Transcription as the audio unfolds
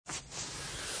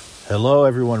Hello,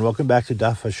 everyone. Welcome back to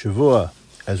Daf HaShavua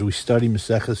as we study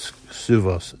Maseches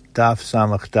Kesubos, Daf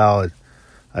Samach Daled.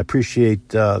 I appreciate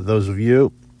those of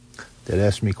you that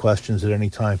ask me questions at any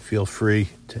time. Feel free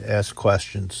to ask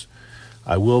questions.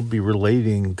 I will be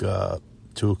relating to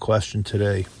a question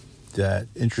today that,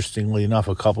 interestingly enough,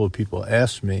 a couple of people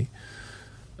asked me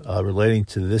relating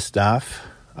to this daf.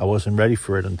 I wasn't ready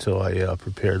for it until I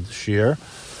prepared the shiur.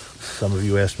 Some of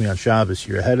you asked me on Shabbos,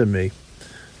 you're ahead of me,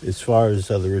 as far as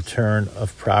the return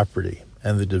of property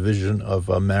and the division of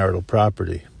marital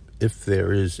property if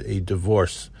there is a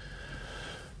divorce.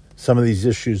 Some of these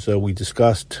issues we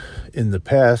discussed in the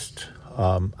past.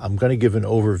 I'm going to give an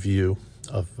overview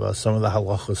of some of the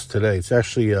halachos today. It's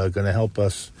actually going to help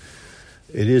us.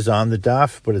 It is on the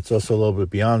daf, but it's also a little bit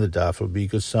beyond the daf. It will be a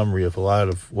good summary of a lot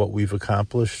of what we've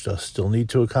accomplished, still need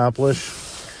to accomplish.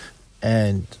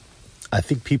 And I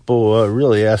think people are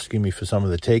really asking me for some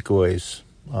of the takeaways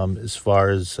as far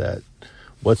as that,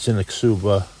 what's in a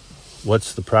ksuba,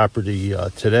 what's the property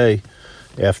today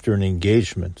after an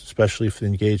engagement, especially if the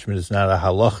engagement is not a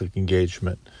halachic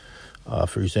engagement.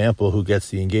 For example, who gets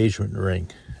the engagement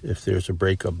ring if there's a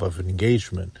breakup of an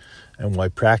engagement, and why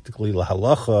practically la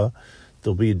halacha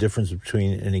there'll be a difference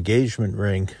between an engagement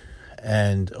ring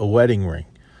and a wedding ring.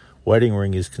 Wedding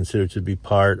ring is considered to be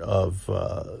part of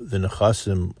the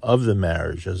nechasim of the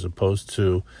marriage as opposed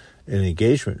to an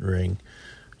engagement ring,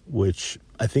 which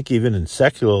I think even in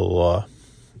secular law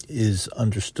is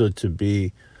understood to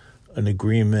be an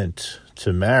agreement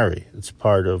to marry. It's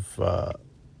part of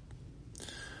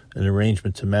an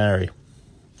arrangement to marry.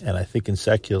 And I think in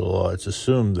secular law, it's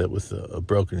assumed that with a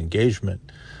broken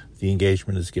engagement, the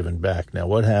engagement is given back. Now,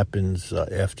 what happens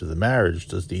after the marriage?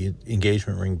 Does the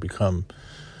engagement ring become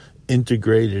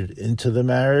integrated into the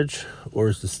marriage, or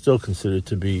is it still considered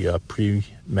to be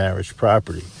pre-marriage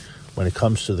property? When it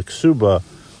comes to the ksuba,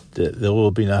 there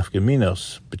will be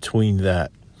nafkaminos between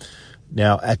that.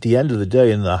 Now, at the end of the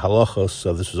day, in the halachos,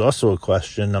 this was also a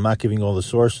question. I'm not giving all the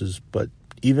sources, but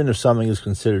even if something is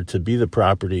considered to be the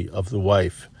property of the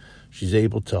wife, she's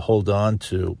able to hold on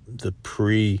to the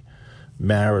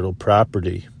pre-marital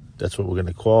property. That's what we're going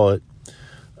to call it.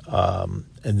 And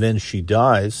then she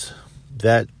dies.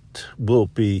 That will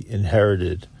be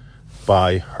inherited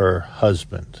by her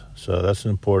husband. So that's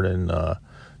an important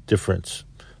difference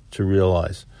to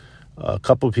realize. A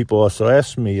couple of people also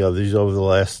asked me these over the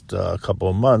last couple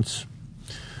of months,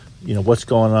 what's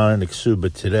going on in the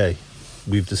Ksuba today?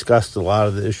 We've discussed a lot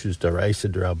of the issues,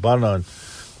 D'Oraisa, D'Rabbanan,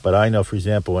 but I know, for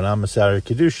example, when I'm a Saturday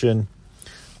Kedushin,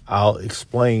 I'll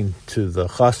explain to the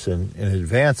Chassan in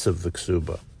advance of the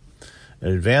Ksuba. In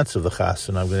advance of the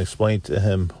Chassan, I'm going to explain to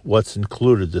him what's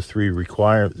included, the three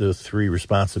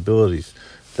responsibilities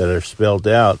that are spelled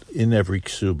out in every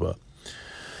Ksuba.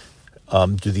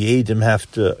 Do the Eidim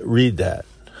have to read that?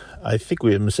 I think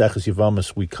in Maseches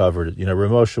Yevamos we covered it.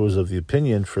 Ramosha was of the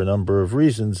opinion, for a number of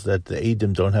reasons, that the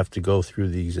Eidim don't have to go through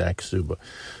the exact Ksuba.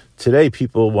 Today,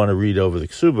 people want to read over the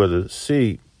Ksuba to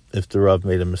see if the Rav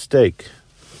made a mistake.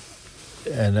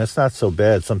 And that's not so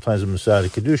bad. Sometimes a Masada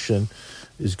Kedushin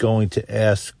is going to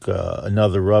ask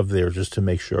another Rav there just to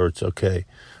make sure it's okay.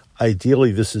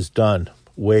 Ideally, this is done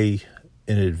way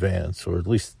in advance, or at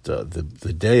least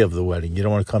the day of the wedding. You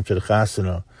don't want to come to the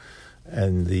chasana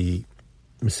and the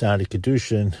Masada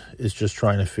Kedushin is just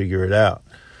trying to figure it out,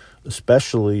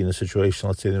 especially in a situation,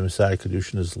 let's say the Masada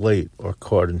Kedushin is late or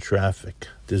caught in traffic.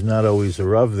 There's not always a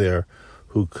Rav there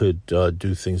who could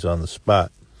do things on the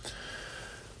spot.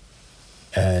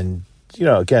 And,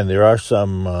 again, there are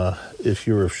some, if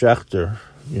you're Rav Shechter,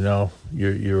 you're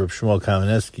Rav Shmuel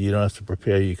Kamenetsky, you don't have to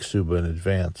prepare your ksuba in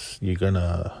advance. You're going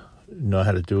to know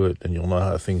how to do it, and you'll know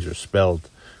how things are spelled.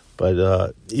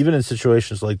 But even in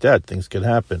situations like that, things can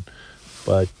happen.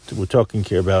 But we're talking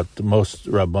here about the most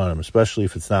Rabbanim, especially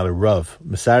if it's not a Rav.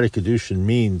 Masada Kedushin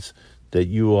means that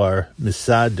you are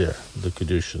Misader, the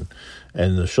Kedushin.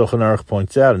 And the Shulchan Aruch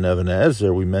points out in Even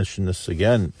HaEzer, we mentioned this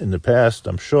again in the past,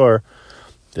 I'm sure,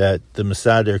 that the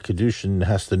Masader Kedushin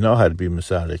has to know how to be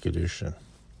Masader Kedushin.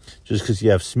 Just because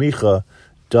you have smicha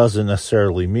doesn't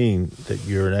necessarily mean that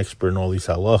you're an expert in all these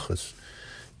halachas.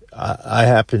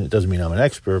 It doesn't mean I'm an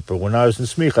expert, but when I was in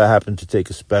smicha, I happened to take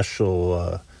a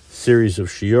special series of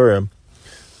shiurim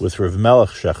with Rav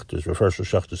Melech Shechter's, Rav Hershel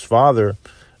Shechter's father,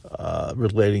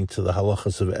 relating to the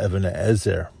halachas of Even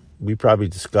HaEzer. We probably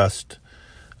discussed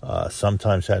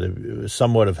sometimes how to be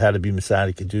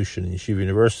Masada Kedushin in Yeshiva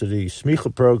University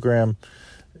Smicha program.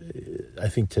 I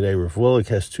think today Rav Willig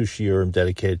has 2 shiurim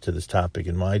dedicated to this topic.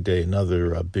 In my day,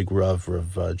 another big Rav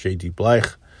J.D.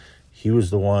 Bleich, he was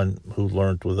the one who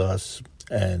learned with us,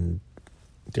 and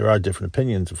There are different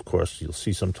opinions, of course. You'll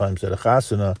see sometimes at a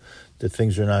chasana that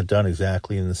things are not done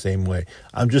exactly in the same way.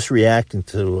 I'm just reacting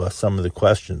to some of the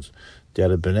questions that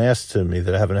have been asked to me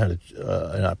that I haven't had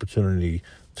an opportunity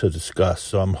to discuss.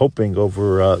 So I'm hoping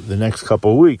over the next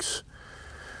couple of weeks,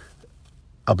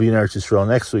 I'll be in Eretz Yisrael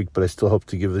next week, but I still hope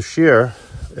to give the shiur.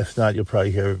 If not, you'll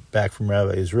probably hear back from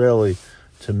Rabbi Israeli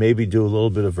to maybe do a little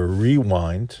bit of a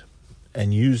rewind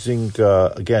and using,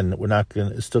 again,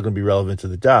 it's still going to be relevant to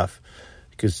the daf,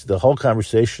 because the whole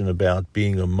conversation about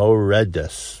being a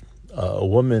moredes, a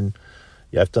woman,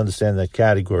 you have to understand that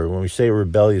category. When we say a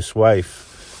rebellious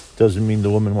wife, it doesn't mean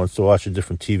the woman wants to watch a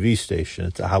different TV station.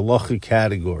 It's a halacha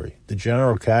category. The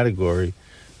general category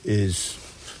is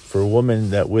for a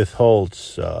woman that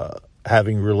withholds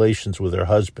having relations with her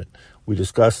husband. We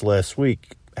discussed last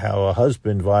week how a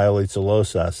husband violates a lo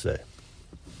saseh.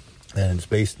 And it's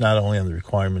based not only on the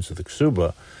requirements of the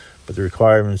Kesubos, but the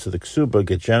requirements of the Kesubos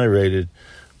get generated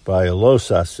by a lo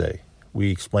saseh. We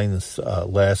explained this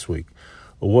last week.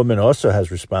 A woman also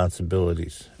has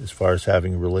responsibilities as far as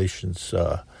having relations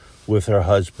with her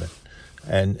husband.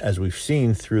 And as we've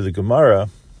seen through the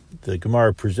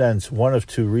Gemara presents one of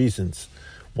two reasons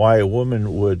why a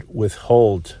woman would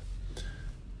withhold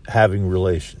having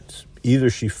relations. Either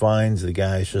she finds the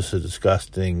guy is just a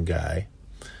disgusting guy.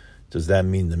 Does that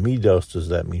mean the midos? Does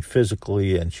that mean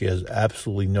physically? And she has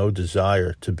absolutely no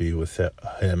desire to be with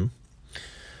him.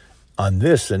 On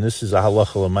this, and this is a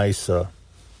halacha l'maisa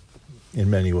in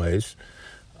many ways,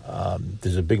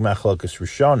 there's a big machlokas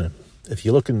rishonim. If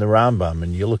you look in the Rambam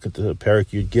and you look at the Perek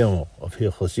Yud Gimel of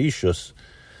Hilchos Ishus,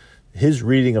 his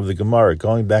reading of the Gemara,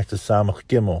 going back to Samach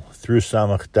Gimel through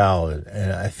Samach Daled,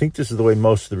 and I think this is the way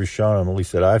most of the Rishonim, at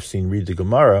least that I've seen, read the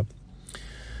Gemara,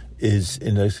 is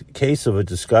in a case of a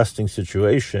disgusting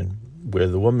situation where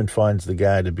the woman finds the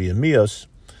guy to be a mios.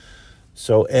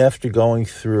 So after going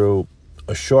through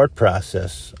a short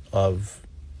process of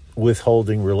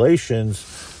withholding relations,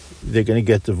 they're going to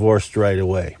get divorced right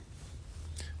away.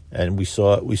 And we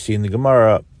see in the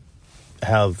Gemara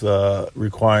how the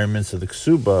requirements of the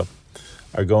Kesubos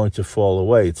are going to fall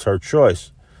away. It's her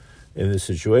choice in this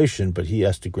situation, but he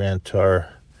has to grant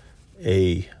her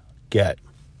a get.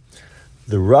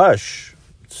 The Rush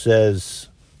says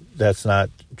that's not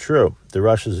true. The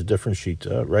Rush is a different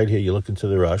shita. Right here, you look into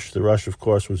the Rush. The Rush, of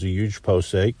course, was a huge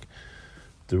posek.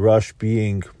 The Rush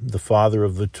being the father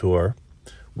of the Torah.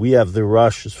 We have the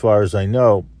Rush, as far as I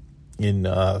know, in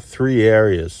 3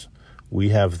 areas. We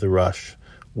have the Rush.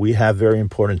 We have very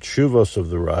important shuvos of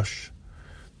the Rush.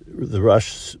 The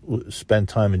Rush spent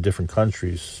time in different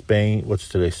countries. Spain,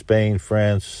 Spain,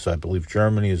 France, I believe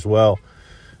Germany as well.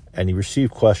 And he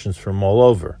received questions from all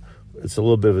over. It's a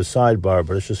little bit of a sidebar,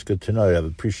 but it's just good to know. You have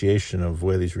appreciation of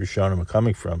where these Rishonim are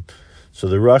coming from. So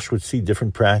the Rush would see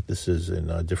different practices in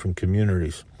different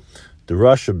communities. The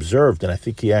Rush observed, and I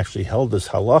think he actually held this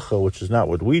halacha, which is not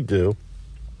what we do,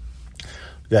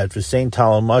 that V'sein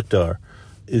Talam Matar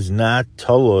is not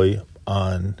toloi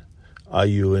on are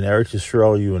you in Eretz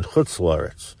Yisrael, are you in Chutz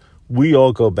La'aretz. We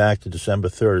all go back to December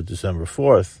 3rd or December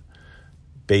 4th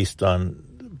based on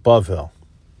Bavel.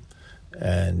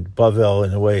 And Bavel,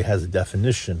 in a way, has a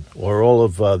definition, or all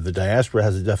of the diaspora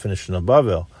has a definition of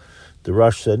Bavel. The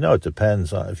Rush said, no, it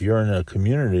depends on if you're in a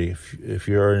community, if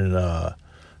you're in a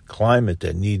climate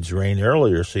that needs rain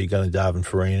earlier, so you're going to daven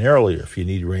for rain earlier. If you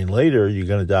need rain later, you're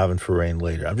going to daven for rain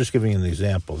later. I'm just giving you an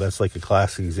example. That's like a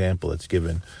classic example that's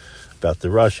given about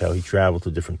the Rush, how he traveled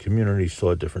to different communities,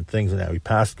 saw different things, and how he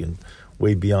paskin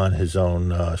way beyond his own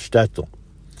shtetl.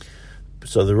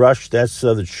 So the Rush, that's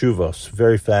the Tshuvos.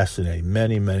 Very fascinating.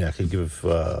 Many, I could give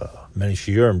many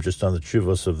shiurim just on the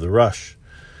Tshuvos of the Rush.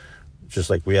 Just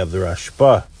like we have the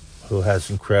Rashba, who has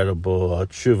incredible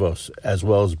Tshuvos, as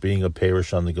well as being a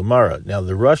Perush on the Gemara. Now,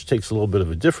 the Rush takes a little bit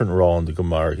of a different role in the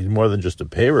Gemara. He's more than just a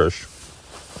Perush.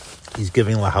 He's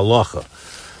giving la halacha.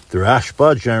 The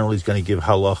Rashba generally is going to give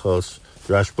halachos.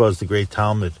 The Rashba is the great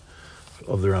Talmud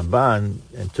of the Ramban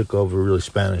and took over really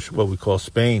Spanish, what we call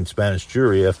Spanish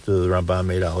Jewry after the Ramban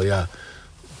made Aliyah.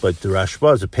 But the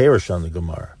Rashba is a Perush on the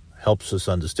Gemara, helps us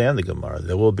understand the Gemara.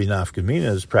 There will be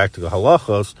nafkaminas, practical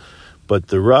halachos, but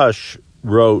the Rush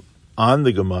wrote on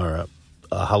the Gemara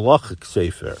a halachic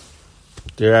sefer.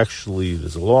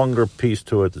 There's a longer piece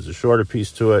to it, there's a shorter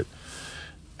piece to it,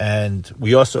 and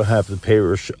we also have the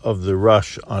Perush of the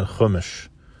Rush on Chumash.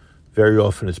 Very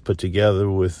often it's put together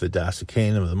with the Das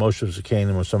Akanim, the Moshe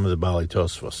Zakanim, or some of the Bali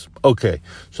Tosfos. Okay,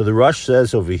 so the Rush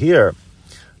says over here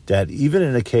that even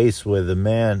in a case where the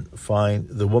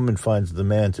woman finds the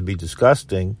man to be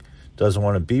disgusting, doesn't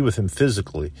want to be with him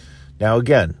physically. Now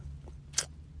again,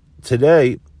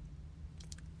 today,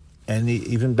 And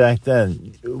even back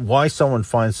then, why someone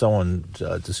finds someone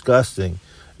disgusting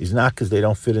is not because they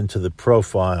don't fit into the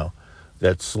profile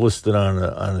that's listed on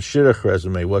a shidduch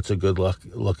resume. What's a good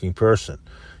looking person?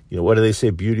 What do they say?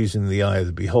 Beauty's in the eye of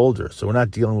the beholder. So we're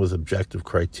not dealing with objective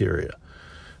criteria.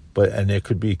 And there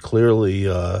could be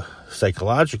clearly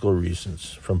psychological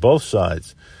reasons from both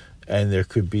sides. And there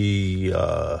could be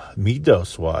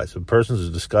midos-wise. If a person's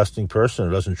a disgusting person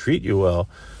who doesn't treat you well,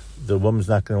 the woman's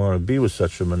not going to want to be with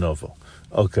such a manovel.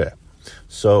 Okay.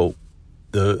 So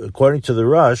according to the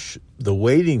Rush, the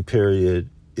waiting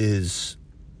period is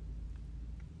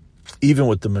even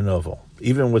with the manovel.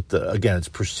 Even with again, it's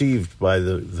perceived by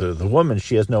the woman,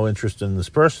 she has no interest in this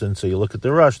person. So you look at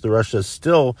the Rush says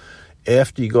still,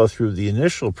 after you go through the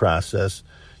initial process,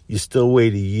 you still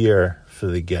wait a year for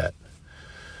the get.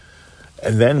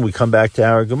 And then we come back to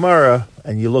our Gemara,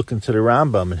 and you look into the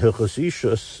Rambam in Hilchos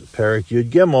Ishus, Perek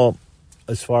Yud Gimel,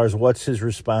 as far as what's his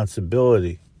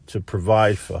responsibility to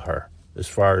provide for her, as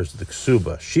far as the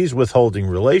ksuba. She's withholding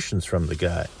relations from the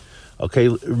guy. Okay,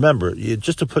 remember,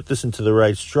 just to put this into the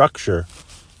right structure,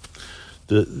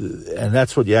 and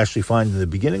that's what you actually find in the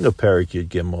beginning of Perek Yud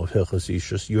Gimel of Hilchos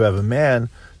Ishus, you have a man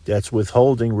that's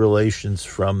withholding relations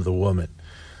from the woman,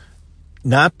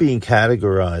 not being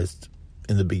categorized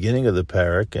in the beginning of the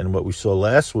parak and what we saw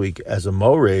last week as a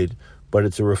moraid, but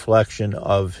it's a reflection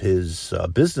of his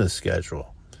business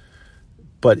schedule.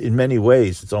 But in many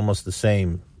ways, it's almost the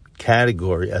same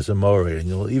category as a moraid. And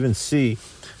you'll even see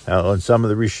on some of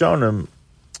the Rishonim,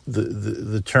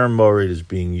 the term moraid is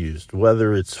being used,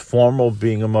 whether it's formal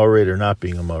being a moraid or not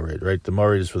being a moraid, right? The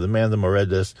moraid is for the man, the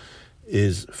moredes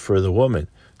is for the woman.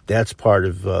 That's part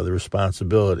of the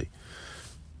responsibility.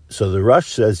 So the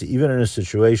Rush says, even in a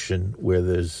situation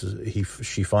where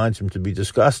she finds him to be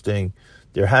disgusting,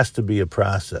 there has to be a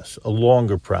process, a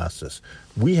longer process.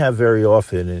 We have very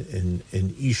often in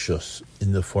Ishus,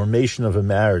 in the formation of a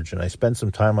marriage, and I spent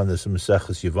some time on this in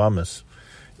Maseches Yevamis,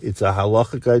 it's a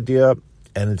halachic idea,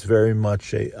 and it's very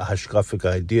much a hashkafic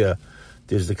idea.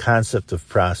 There's the concept of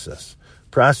process.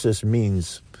 Process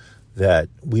means that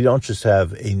we don't just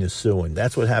have a nesuin.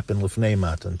 That's what happened lifnei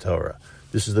Matan Torah.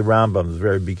 This is the Rambam, the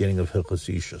very beginning of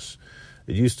Hilchos Ishus.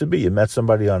 It used to be you met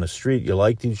somebody on the street, you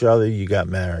liked each other, you got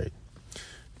married.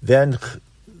 Then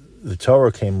the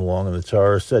Torah came along, and the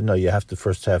Torah said, no, you have to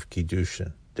first have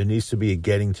kiddushin. There needs to be a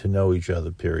getting to know each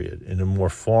other period, in a more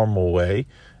formal way,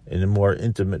 in a more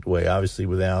intimate way, obviously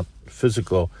without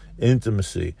physical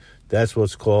intimacy. That's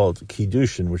what's called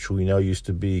kiddushin, which we know used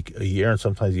to be a year, and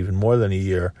sometimes even more than a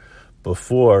year,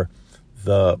 before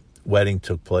the wedding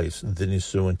took place, the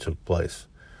nisuin took place.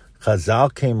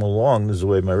 Chazal came along, this is the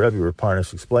way my Rebbe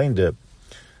Raparnas explained it,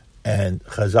 and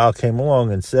Chazal came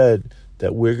along and said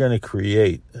that Chazal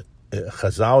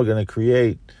are going to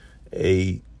create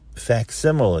a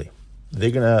facsimile.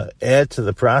 They're going to add to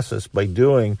the process by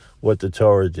doing what the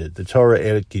Torah did. The Torah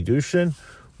added kiddushin.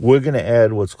 We're going to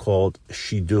add what's called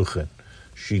shidduchin.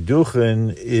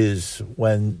 Shidduchin is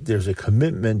when there's a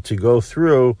commitment to go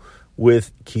through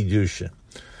with kiddushin.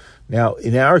 Now,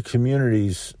 in our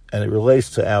communities, and it relates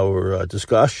to our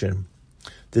discussion,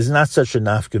 there's not such a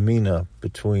nafkamina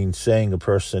between saying a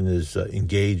person is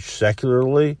engaged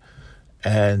secularly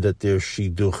and that there's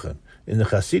shidduchin. In the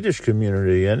Hasidic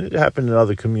community, and it happened in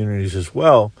other communities as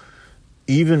well,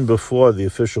 even before the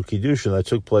official kiddushin that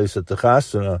took place at the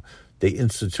chasana, they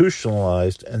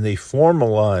institutionalized and they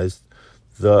formalized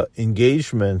the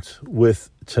engagement with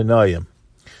Tanayim.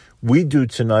 We do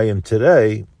Tanayim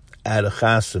today at a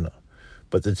chasana.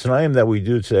 But the Tanayim that we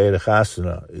do today at a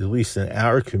chasana, at least in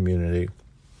our community,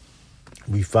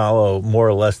 we follow more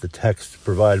or less the text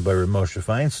provided by Rav Moshe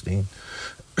Feinstein,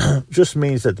 just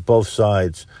means that both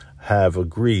sides have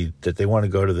agreed that they want to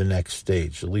go to the next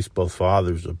stage, at least both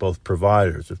fathers or both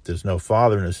providers. If there's no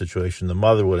father in a situation, the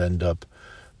mother would end up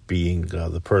being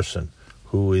the person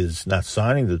who is not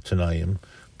signing the Tanayim,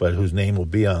 but whose name will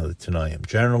be on the Tanayim.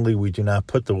 Generally, we do not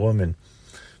put the woman,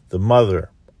 the mother,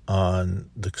 on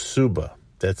the ksuba.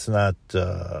 That's not,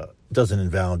 doesn't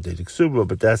invalidate the ksuba,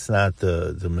 but that's not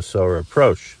the Masorah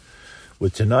approach.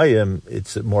 With Tanayim,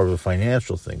 it's more of a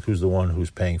financial thing. Who's the one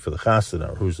who's paying for the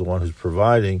chasana, or who's the one who's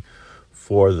providing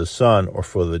for the son or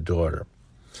for the daughter?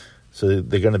 So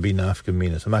they're going to be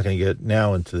nafkaminas. I'm not going to get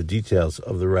now into the details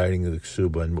of the writing of the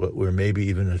ksuba, and where maybe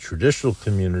even in a traditional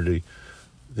community,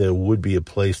 there would be a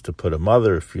place to put a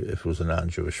mother if it was a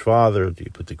non-Jewish father. Do you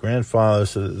put the grandfather?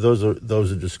 So those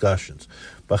are discussions.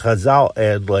 But Chazal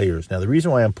add layers. Now, the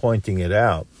reason why I'm pointing it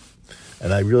out,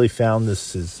 and I really found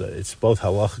this is it's both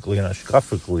halachically and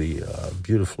ashkafically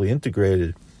beautifully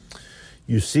integrated.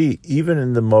 You see, even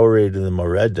in the mored and the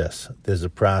moredes, there's a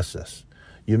process.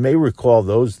 You may recall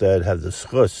those that had the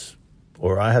schus,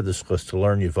 or I had the schus to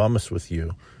learn Yavamas with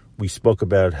you. We spoke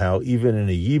about how even in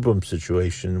a Yibum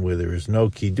situation where there is no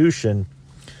Kiddushin,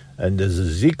 and there's a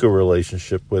Zika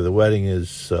relationship where the wedding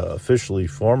is officially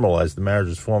formalized, the marriage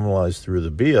is formalized through the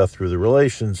Bia, through the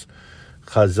relations,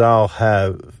 Chazal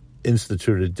have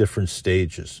instituted different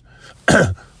stages.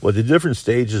 What the different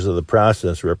stages of the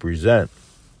process represent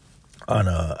on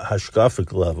a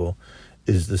hashkafic level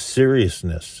is the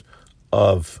seriousness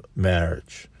of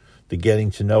marriage, the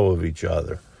getting to know of each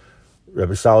other.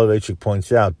 Rabbi Soloveitchik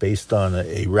points out, based on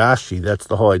a Rashi, that's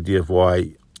the whole idea of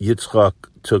why Yitzchak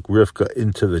took Rivka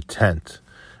into the tent,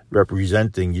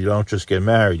 representing you don't just get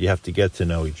married, you have to get to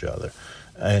know each other.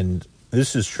 And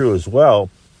this is true as well.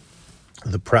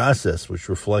 The process, which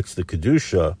reflects the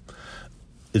Kedusha,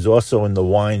 is also in the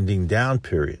winding down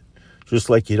period. Just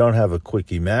like you don't have a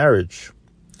quickie marriage,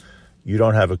 you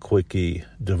don't have a quickie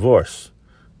divorce.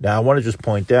 Now, I want to just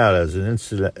point out as an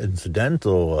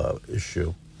incidental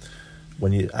issue,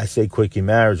 when I say quickie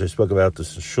marriage, I spoke about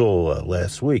this in Shul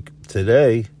last week.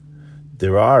 Today,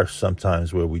 there are some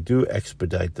times where we do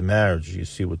expedite the marriage. You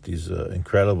see with these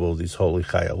these holy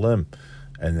chayalim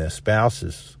and their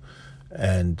spouses.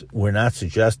 And we're not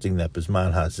suggesting that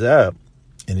Bisman Hazeh,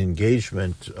 an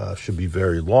engagement should be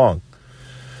very long.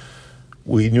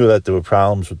 We knew that there were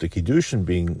problems with the Kiddushin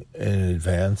being in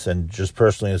advance, and just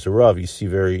personally as a Rav, you see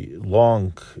very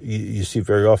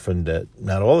often that,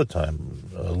 not all the time,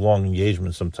 a long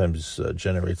engagement sometimes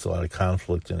generates a lot of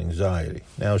conflict and anxiety.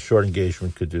 Now, a short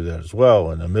engagement could do that as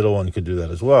well, and a middle one could do that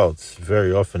as well. It's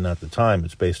very often not the time.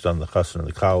 It's based on the chassan and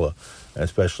the kala, and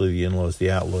especially the in-laws,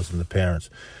 the outlaws, and the parents.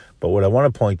 But what I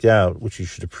want to point out, which you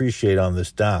should appreciate on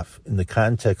this daf, in the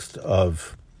context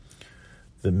of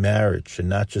the marriage, and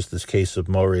not just this case of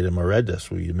Mored and Moredes,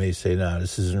 where you may say, no,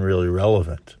 this isn't really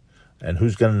relevant. And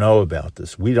who's going to know about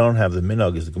this? We don't have the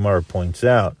minhag, as the Gemara points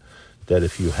out, that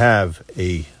if you have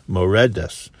a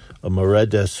Moredes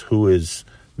who is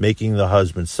making the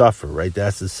husband suffer, right?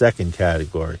 That's the second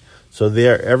category. So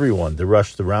there, everyone, the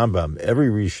Rosh, the Rambam, every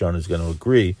Rishon is going to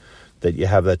agree that you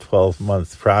have that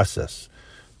 12-month process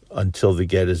until the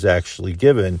get is actually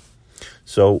given.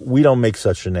 So we don't make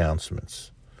such announcements.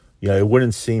 You know, it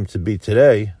wouldn't seem to be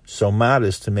today so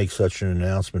modest to make such an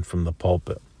announcement from the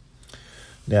pulpit.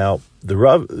 Now, the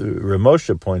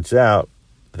Ramosha points out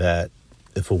that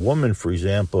if a woman, for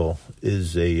example,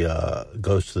 goes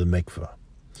to the mikveh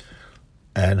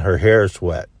and her hair is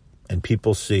wet and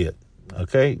people see it,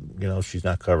 okay, you know, she's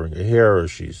not covering her hair or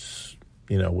she's,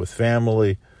 with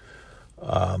family,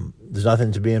 there's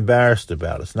nothing to be embarrassed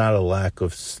about. It's not a lack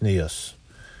of sneas.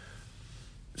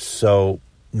 So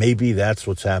maybe that's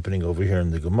what's happening over here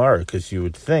in the Gemara, because you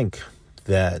would think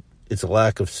that it's a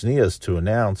lack of sneas to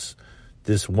announce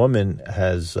this woman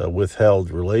has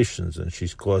withheld relations and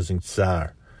she's causing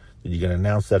tsar. You're going to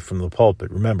announce that from the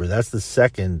pulpit. Remember, that's the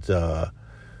second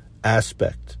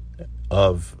aspect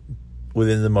of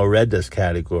within the Moredas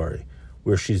category,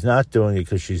 where she's not doing it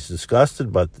because she's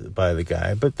disgusted by the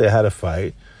guy, but they had a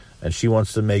fight and she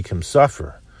wants to make him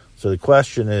suffer. So the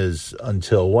question is,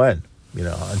 until when?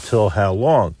 Until how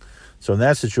long? So in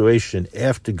that situation,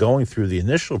 after going through the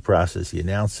initial process, you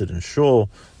announce it in shul,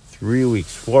 3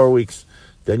 weeks, 4 weeks,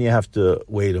 then you have to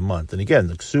wait a month. And again,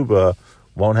 the ksuba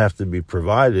won't have to be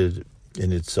provided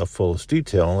in its fullest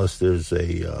detail unless there's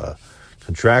a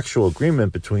contractual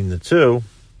agreement between the two.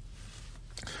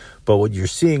 But what you're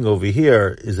seeing over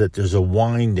here is that there's a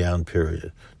wind down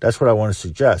period. That's what I want to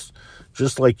suggest.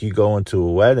 Just like you go into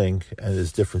a wedding and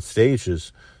there's different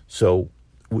stages, so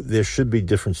there should be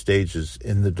different stages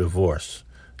in the divorce.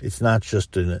 It's not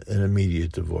just an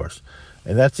immediate divorce.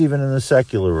 And that's even in the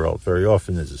secular world. Very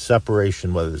often there's a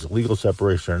separation, whether there's a legal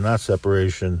separation or not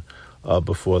separation,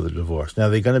 before the divorce. Now,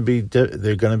 they're going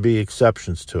to be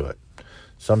exceptions to it.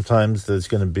 Sometimes there's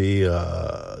going to be,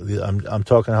 I'm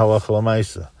talking halacha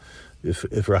l'maisa.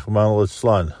 If Rahman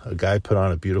al-Islan, a guy put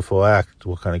on a beautiful act,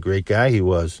 what kind of great guy he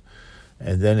was,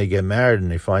 and then they get married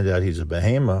and they find out he's a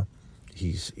behemoth,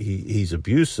 he's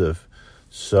abusive,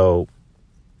 so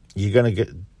you're going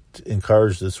to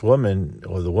encourage this woman,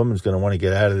 or the woman's going to want to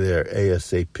get out of there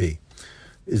ASAP.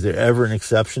 Is there ever an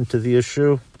exception to the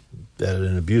issue that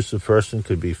an abusive person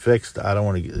could be fixed? I don't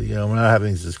want to, we're not having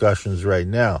these discussions right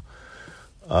now,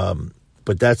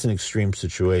 but that's an extreme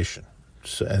situation.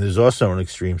 So, and there's also an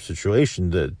extreme situation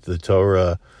that the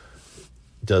Torah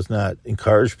does not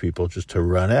encourage people just to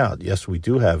run out. Yes, we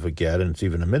do have a get, and it's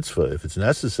even a mitzvah if it's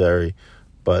necessary,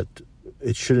 but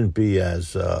it shouldn't be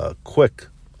as quick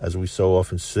as we so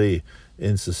often see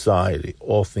in society,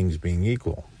 all things being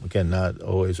equal. Again, not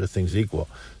always are things equal.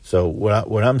 So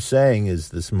what I'm saying is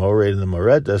this Mored and the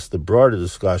Moredes, the broader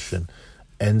discussion,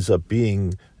 ends up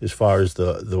being as far as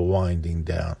the winding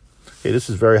down. Okay,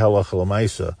 this is very halacha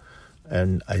l'maisa,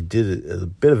 and I did a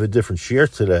bit of a different shiur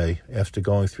today after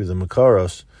going through the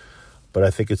Makaros, but I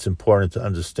think it's important to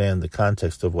understand the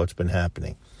context of what's been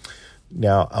happening.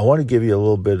 Now, I want to give you a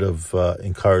little bit of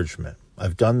encouragement.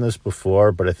 I've done this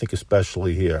before, but I think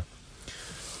especially here.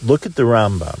 Look at the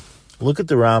Rambam. Look at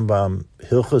the Rambam,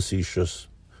 Hilchos Ishus,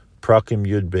 Prakim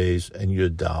Yud Beis, and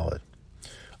Yud Dalet.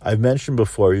 I've mentioned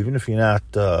before, even if you're not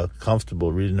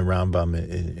comfortable reading the Rambam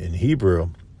in Hebrew,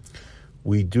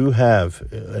 we do have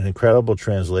an incredible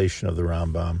translation of the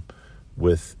Rambam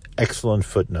with excellent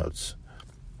footnotes.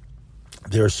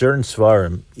 There are certain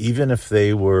svarim, even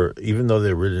though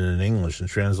they're written in English and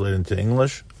translated into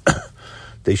English,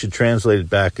 they should translate it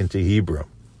back into Hebrew,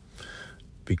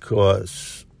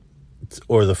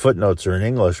 or the footnotes are in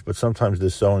English, but sometimes they're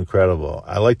so incredible.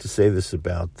 I like to say this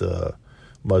about the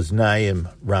Maznayim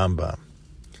Rambam.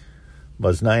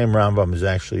 Maznayim Rambam is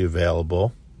actually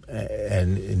available,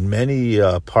 and in many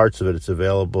parts of it, it's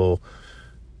available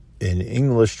in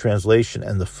English translation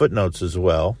and the footnotes as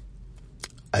well.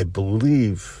 I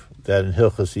believe that in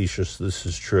Hilchos Ishus this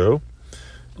is true.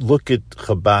 Look at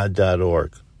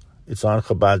Chabad.org. It's on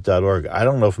Chabad.org. I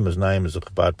don't know if Maznayim is a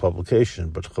Chabad publication,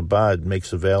 but Chabad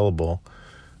makes available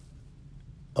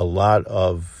a lot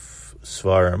of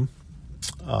Svarim,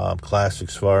 classic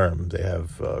Svarim. They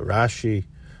have Rashi,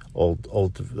 old.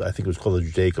 I think it was called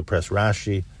the Judaica Press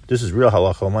Rashi. This is real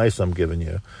halacha l'maisa I'm giving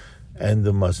you, and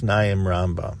the Maznayim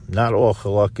Rambam. Not all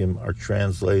halakim are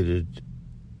translated.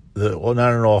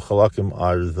 Not in all halakim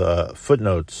are the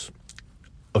footnotes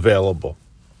available.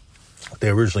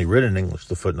 They're originally written in English,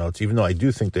 the footnotes, even though I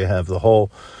do think they have the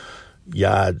whole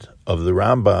yad of the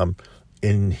Rambam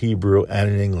in Hebrew and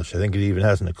in English. I think it even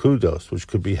has nakudos, which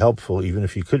could be helpful even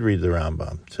if you could read the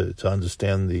Rambam to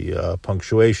understand the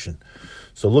punctuation.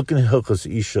 So look in Hilchos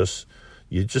Ishus.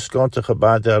 You just go into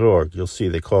Chabad.org. You'll see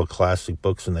they call it classic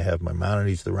books, and they have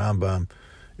Maimonides, the Rambam.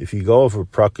 If you go over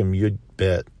Prakim Yud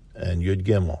Bet and Yud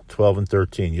Gimel, 12 and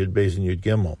 13, Yud Beis and Yud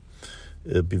Gimel,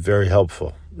 it'll be very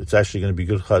helpful. It's actually going to be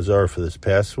good chazar for this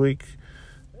past week,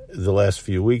 the last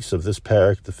few weeks of this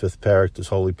parak, the fifth parak, this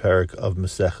holy parak of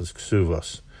Maseches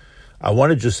Kesubos. I want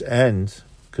to just end,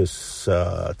 because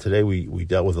today we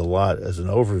dealt with a lot as an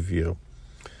overview.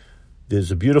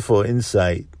 There's a beautiful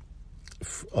insight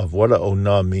of what a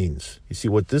ona means. You see,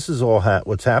 what this is all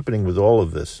what's happening with all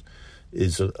of this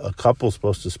is a couple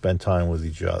supposed to spend time with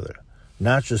each other,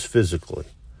 not just physically,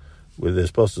 where they're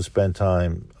supposed to spend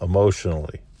time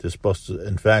emotionally. They're supposed to,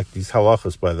 in fact, these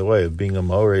halachas, by the way, of being a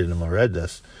mored and a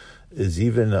moredes, is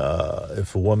even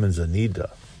if a woman's a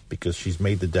nida, because she's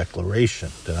made the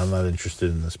declaration that I'm not interested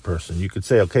in this person. You could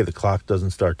say, okay, the clock doesn't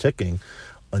start ticking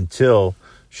until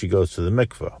she goes to the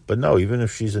mikveh. But no, even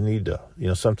if she's a nida,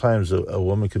 sometimes a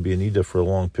woman could be a nida for a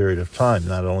long period of time,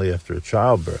 not only after a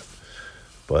childbirth,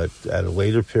 but at a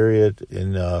later period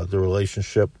in the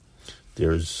relationship.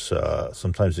 There's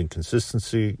sometimes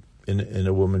inconsistency in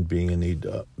a woman being a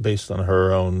nida based on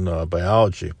her own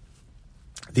biology.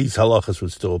 These halachas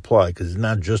would still apply because it's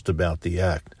not just about the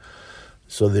act.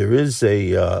 So there is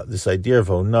this idea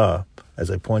of ona, as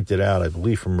I pointed out, I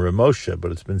believe from Rav Moshe,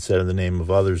 but it's been said in the name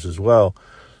of others as well.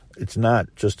 It's not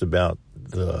just about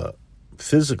the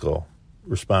physical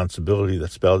responsibility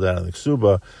that's spelled out in the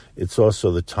Kesubos. It's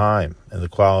also the time and the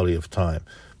quality of time.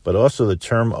 But also the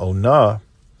term ona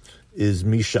is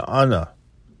misha ana,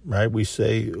 right? We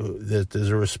say that there's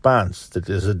a response, that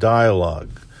there's a dialogue.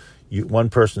 One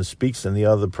person speaks and the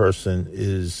other person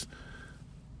is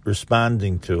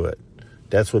responding to it.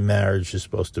 That's what marriage is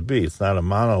supposed to be. It's not a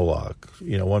monologue.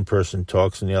 One person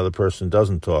talks and the other person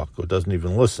doesn't talk or doesn't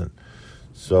even listen.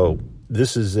 So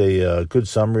this is a good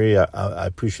summary. I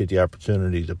appreciate the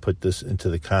opportunity to put this into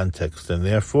the context. And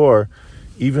therefore,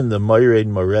 even the Mored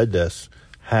Moredes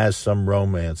has some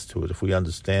romance to it if we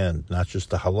understand not just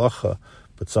the halacha,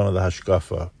 but some of the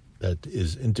hashkafa that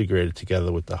is integrated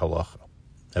together with the halacha.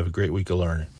 Have a great week of learning.